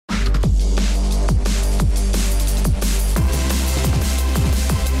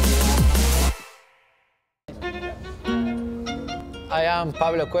Uruguayan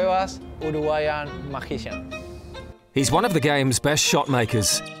Pablo Cuevas, Uruguayan magician. He's one of the game's best shot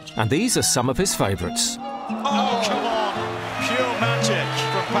makers, and these are some of his favourites. Oh, come on! Pure magic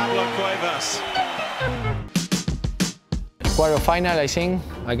from Pablo Cuevas. Quarterfinal, I think,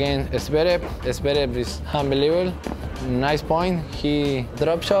 against Zverev. Zverev is unbelievable. Nice point. He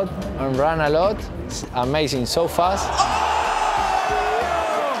drop shot and ran a lot. It's amazing, so fast. Oh,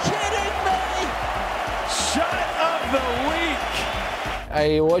 kidding me! Shot of the week!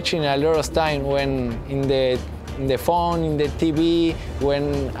 I watching a lot of time when in the phone, in the TV,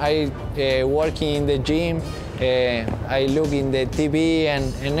 when I working in the gym. I look in the TV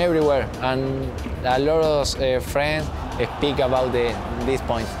and everywhere, and a lot of friends speak about this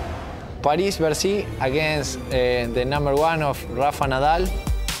point. Paris-Bercy against the #1 of Rafa Nadal.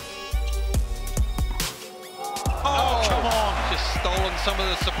 Oh, come on! Just stolen some of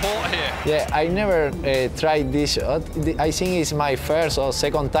the support here. Yeah, I never tried this shot. I think it's my first or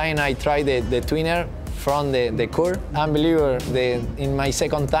second time I tried the twinner from the court. Unbelievable. In my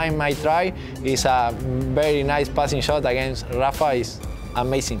second time I try, it's a very nice passing shot against Rafa. It's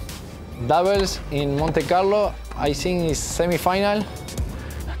amazing. Doubles in Monte Carlo, I think it's semi-final.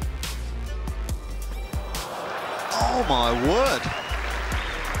 Oh my word!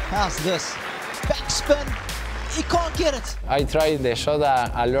 How's this? Backspin, he can't get it. I tried the shot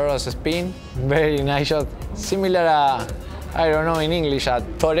a lot of spin, very nice shot. Similar I don't know in English, a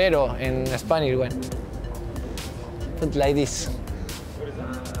torero in Spanish one. Put like this.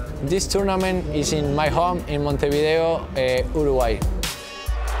 This tournament is in my home in Montevideo, Uruguay.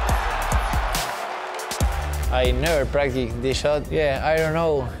 I never practiced this shot. Yeah, I don't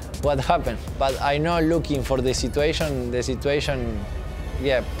know what happened, but I know looking for the situation,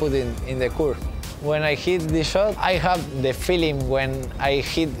 yeah, put it in the court. When I hit this shot, I have the feeling when I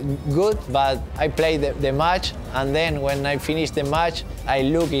hit good, but I play the match, and then when I finish the match, I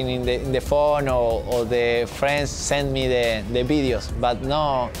look in the phone or the friends send me the videos, but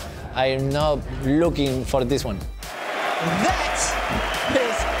no, I'm not looking for this one. That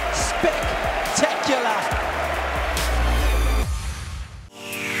is spectacular!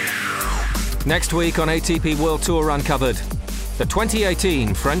 Next week on ATP World Tour Uncovered, the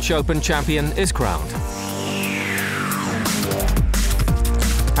 2018 French Open champion is crowned.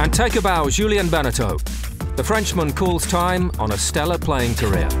 And take a bow, Julien Benneteau. The Frenchman calls time on a stellar playing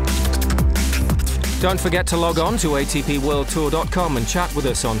career. Don't forget to log on to atpworldtour.com and chat with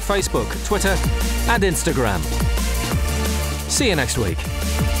us on Facebook, Twitter and Instagram. See you next week.